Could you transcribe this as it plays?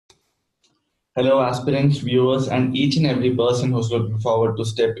Hello, aspirants, viewers, and each and every person who's looking forward to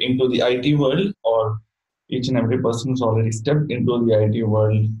step into the IT world, or each and every person who's already stepped into the IT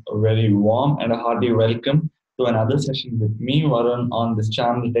world. A very warm and a hearty welcome to another session with me, Varun, on this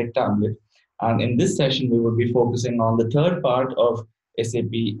channel Tech Tablet. And in this session, we will be focusing on the third part of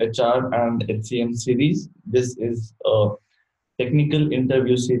SAP HR and HCM series. This is a technical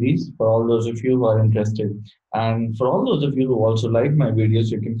interview series for all those of you who are interested. And for all those of you who also like my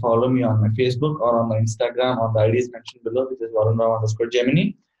videos, you can follow me on my Facebook or on my Instagram on the IDs mentioned below, which is Varun Rao underscore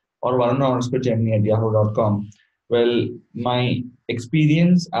Gemini or Varun Rao underscore Gemini at yahoo.com. Well, my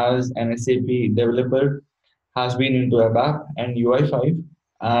experience as an SAP developer has been into ABAP and UI5,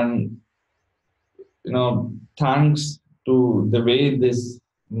 and thanks to the way this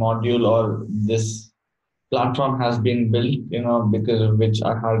module or this platform has been built, because of which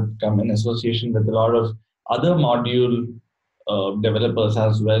I had come in association with a lot of other module developers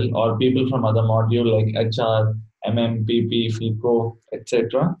as well, or people from other module like HR, MMPP, FICO,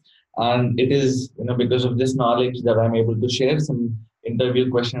 etc. And it is, because of this knowledge that I'm able to share some interview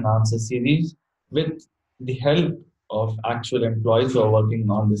question and answer series with the help of actual employees who are working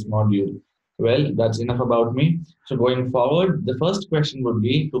on this module. Well, that's enough about me. So going forward, the first question would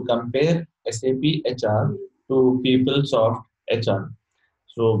be to compare SAP HR to PeopleSoft HR.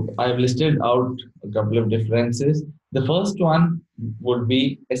 So I've listed out a couple of differences. The first one would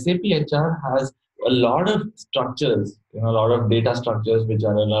be SAP HR has a lot of structures, a lot of data structures which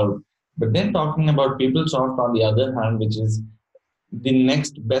are allowed. But then talking about PeopleSoft on the other hand, which is the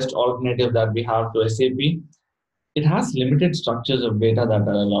next best alternative that we have to SAP, it has limited structures of data that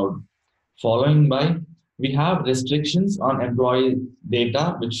are allowed. Following by, we have restrictions on employee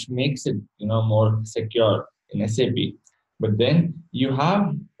data, which makes it more secure in SAP. But then you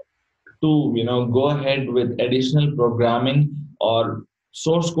have to go ahead with additional programming, or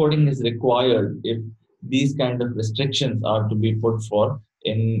source coding is required if these kind of restrictions are to be put for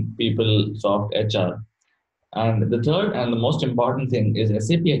in PeopleSoft HR. And the third and the most important thing is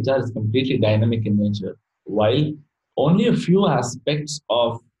SAP HR is completely dynamic in nature, while only a few aspects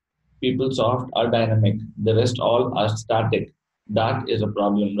of PeopleSoft are dynamic, the rest all are static. That is a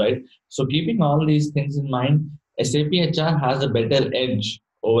problem, right? So keeping all these things in mind, SAP HR has a better edge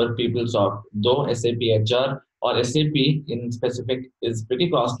over PeopleSoft, though SAP HR or SAP in specific is pretty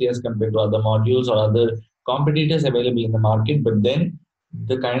costly as compared to other modules or other competitors available in the market. But then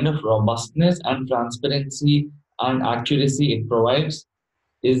the kind of robustness and transparency and accuracy it provides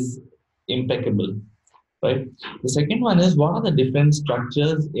is impeccable, right? The second one is, what are the different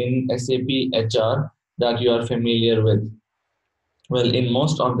structures in SAP HR that you are familiar with? Well, in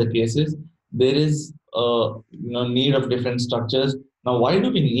most of the cases, there is a need of different structures. Now, why do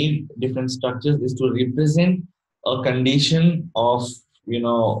we need different structures? Is to represent a condition of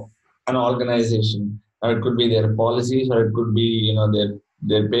an organization. It could be their policies, or it could be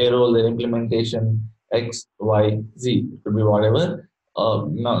their payroll, their implementation, X, Y, Z. It could be whatever.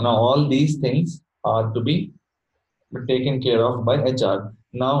 Now all these things are to be taken care of by HR.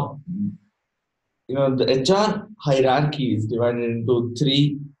 Now, the HR hierarchy is divided into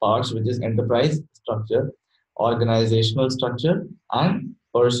three parts, which is enterprise structure, organizational structure, and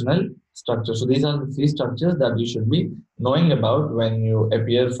personal structure. So these are the three structures that you should be knowing about when you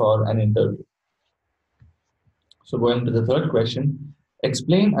appear for an interview. So going to the third question,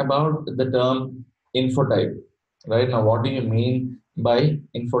 explain about the term info type. Right now, what do you mean by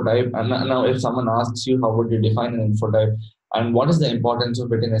info type? And now, if someone asks you how would you define an info type and what is the importance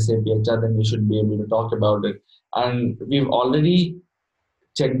of it in SAP HR, then we should be able to talk about it. And we've already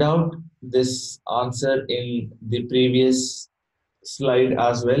checked out this answer in the previous slide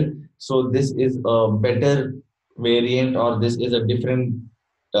as well. So this is a better variant, or this is a different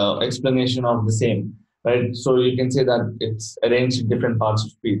explanation of the same, right? So you can say that it's arranged in different parts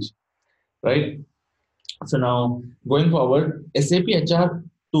of speech, right? So now going forward, SAP HR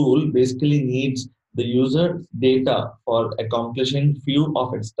tool basically needs the user data for accomplishing few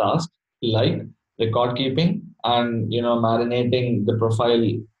of its tasks, like record keeping and marinating the profile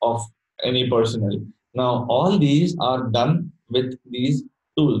of any personnel. Now all these are done with these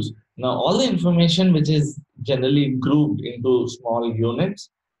tools. Now all the information which is generally grouped into small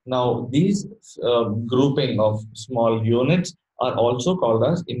units. Now these grouping of small units are also called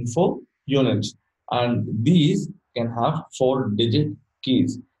as info units, and these can have 4-digit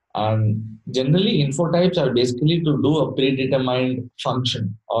keys. And generally info types are basically to do a predetermined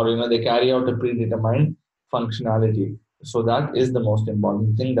function, or they carry out a predetermined functionality. So that is the most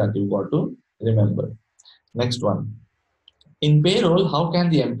important thing that you got to remember. Next one, in payroll, how can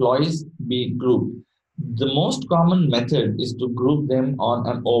the employees be grouped? The most common method is to group them on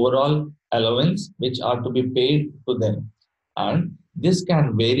an overall allowance which are to be paid to them. And this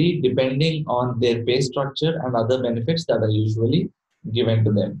can vary depending on their pay structure and other benefits that are usually given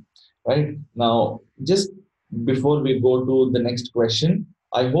to them. Right now, just before we go to the next question,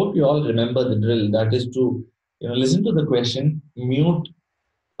 I hope you all remember the drill. That is to listen to the question, mute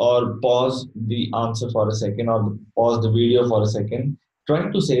or pause the answer for a second or pause the video for a second.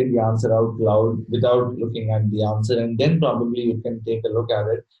 Try to say the answer out loud without looking at the answer, and then probably you can take a look at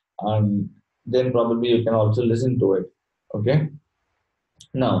it, and then probably you can also listen to it. Okay.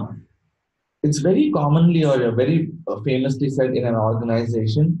 Now, it's very commonly or very famously said in an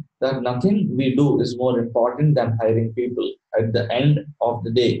organization that nothing we do is more important than hiring people. At the end of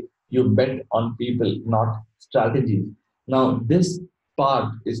the day, you bet on people, not strategies. Now, this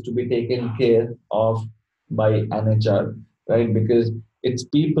part is to be taken care of by an HR, right? Because it's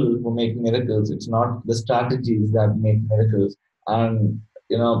people who make miracles. It's not the strategies that make miracles. And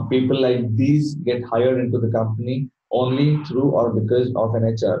people like these get hired into the company only through or because of an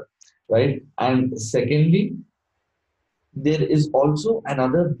HR, right? And secondly, there is also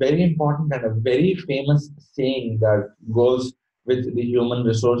another very important and a very famous saying that goes with the human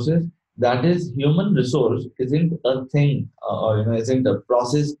resources. That is, human resource isn't a thing or isn't a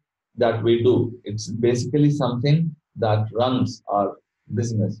process that we do. It's basically something that runs our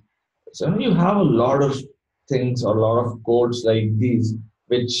business. So you have a lot of things or a lot of quotes like these,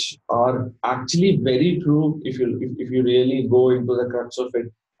 which are actually very true if you really go into the crux of it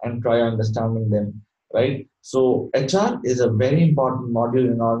and try understanding them, right? So HR is a very important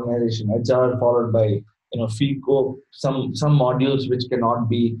module in organization. HR followed by FICO, some modules which cannot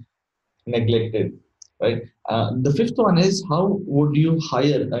be neglected, right? The fifth one is, how would you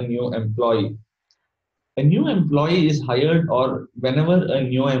hire a new employee? A new employee is hired, or whenever a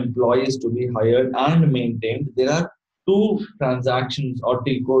new employee is to be hired and maintained, there are two transactions or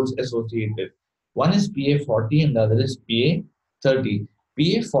T codes associated. One is PA40 and the other is PA30.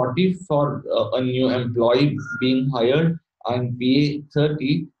 PA40 for a new employee being hired, and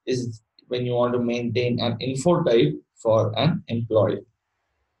PA30 is when you want to maintain an info type for an employee.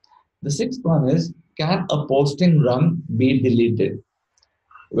 The sixth one is, can a posting run be deleted?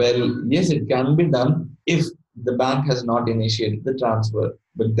 Well, yes, it can be done if the bank has not initiated the transfer.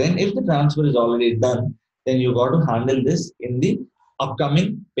 But then, if the transfer is already done, then you got to handle this in the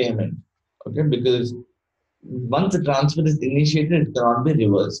upcoming payment. Okay, because once the transfer is initiated, it cannot be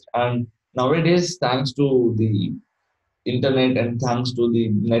reversed. And nowadays, thanks to the internet and thanks to the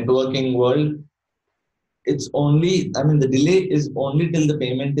networking world, it's only, I mean, the delay is only till the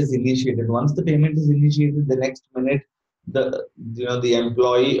payment is initiated. Once the payment is initiated, the next minute, the the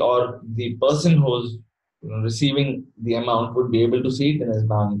employee or the person who's receiving the amount would be able to see it in his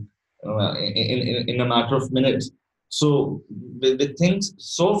bank in a matter of minutes. So with things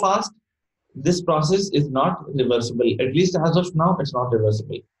so fast, this process is not reversible. At least as of now, it's not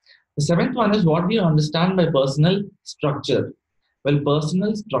reversible. The seventh one is, what do you understand by personal structure? Well,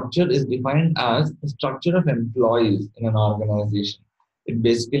 personal structure is defined as the structure of employees in an organization. It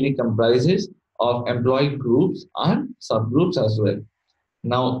basically comprises of employee groups and subgroups as well.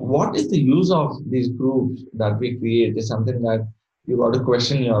 Now, what is the use of these groups that we create is something that you got to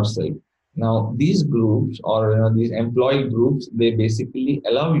question yourself. Now, these groups or these employee groups, they basically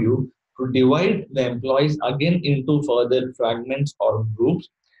allow you to divide the employees again into further fragments or groups,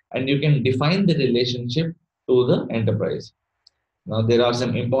 and you can define the relationship to the enterprise. Now, there are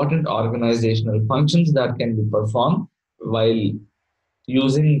some important organizational functions that can be performed while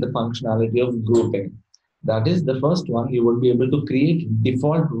using the functionality of grouping. That is, the first one, you would be able to create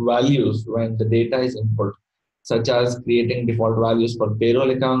default values when the data is input, such as creating default values for payroll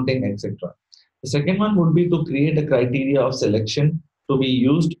accounting, etc. The second one would be to create a criteria of selection to be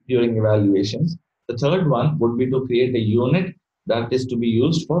used during evaluations. The third one would be to create a unit that is to be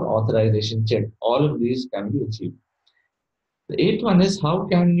used for authorization check. All of these can be achieved. The eighth one is, how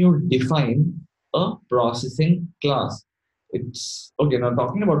can you define a processing class? It's okay. Now,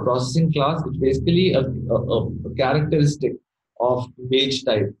 talking about processing class, it's basically a characteristic of wage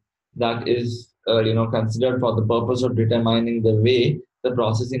type that is considered for the purpose of determining the way the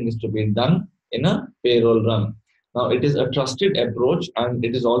processing is to be done in a payroll run. Now, it is a trusted approach and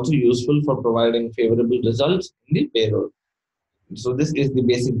it is also useful for providing favorable results in the payroll. So, this is the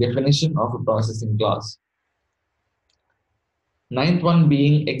basic definition of a processing class. Ninth one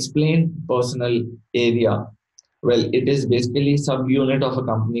being explained personal area. Well, it is basically subunit of a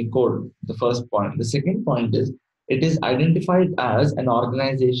company code. The first point. The second point is, it is identified as an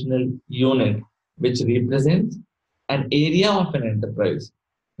organizational unit which represents an area of an enterprise.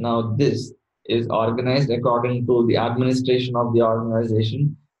 Now, this is organized according to the administration of the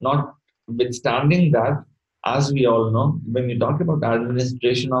organization, not Withstanding that, as we all know, when you talk about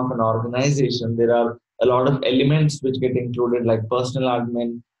administration of an organization, there are a lot of elements which get included, like personal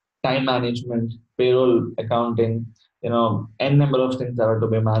admin, time management, payroll accounting, n number of things that are to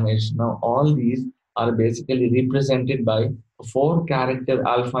be managed. Now, all these are basically represented by a four-character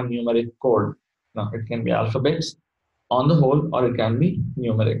alphanumeric code. Now, it can be alphabets on the whole, or it can be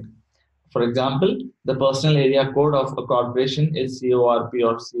numeric. For example, the personal area code of a corporation is CORP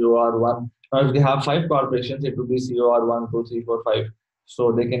or COR1. Now, if they have five corporations, it would be COR1, 2, 3, 4, 5.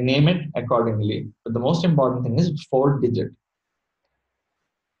 So they can name it accordingly. But the most important thing is four digit.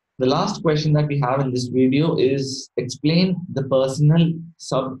 The last question that we have in this video is explain the personal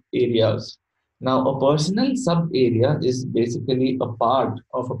sub areas. Now, a personal sub area is basically a part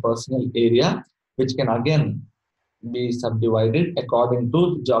of a personal area which can again be subdivided according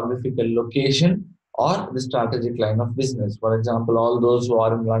to geographical location or the strategic line of business. For example, all those who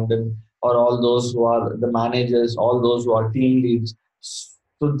are in London, or all those who are the managers, all those who are team leads.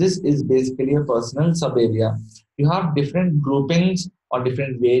 So this is basically a personal sub area. You have different groupings or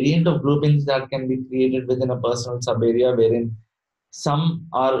different variant of groupings that can be created within a personal sub area, wherein some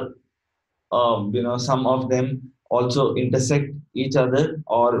are some of them also intersect each other,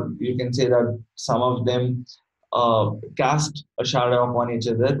 or you can say that some of them cast a shadow upon each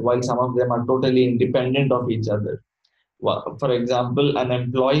other, while some of them are totally independent of each other. For example, an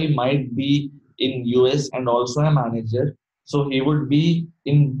employee might be in US and also a manager, so he would be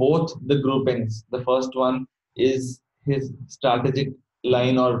in both the groupings. The first one is his strategic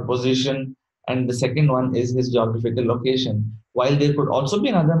line or position, and the second one is his geographical location. While there could also be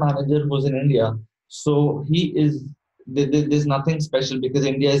another manager who's in India, so he is there's nothing special because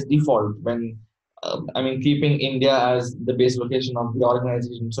India is default when keeping India as the base location of the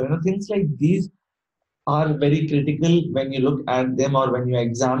organization. So things like these are very critical when you look at them or when you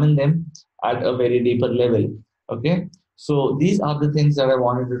examine them at a very deeper level. Okay, so these are the things that I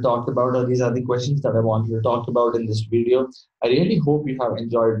wanted to talk about, or these are the questions that I wanted to talk about in this video. I really hope you have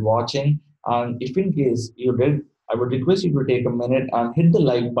enjoyed watching, and if in case you did, I would request you to take a minute and hit the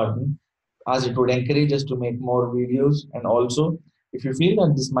like button, as it would encourage us to make more videos. And also, if you feel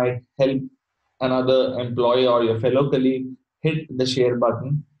that this might help another employee or your fellow colleague, hit the share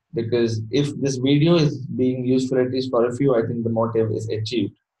button, because if this video is being useful at least for a few, I think the motive is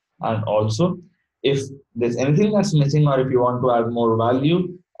achieved. And also, if there's anything that's missing, or if you want to add more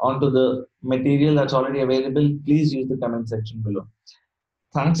value onto the material that's already available, please use the comment section below.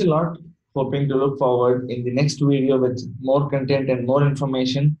 Thanks a lot. Hoping to look forward in the next video with more content and more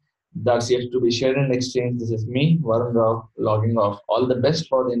information that's yet to be shared and exchanged. This is me, Varun Rao, logging off. All the best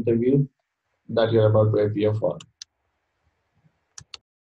for the interview that you're about to appear for.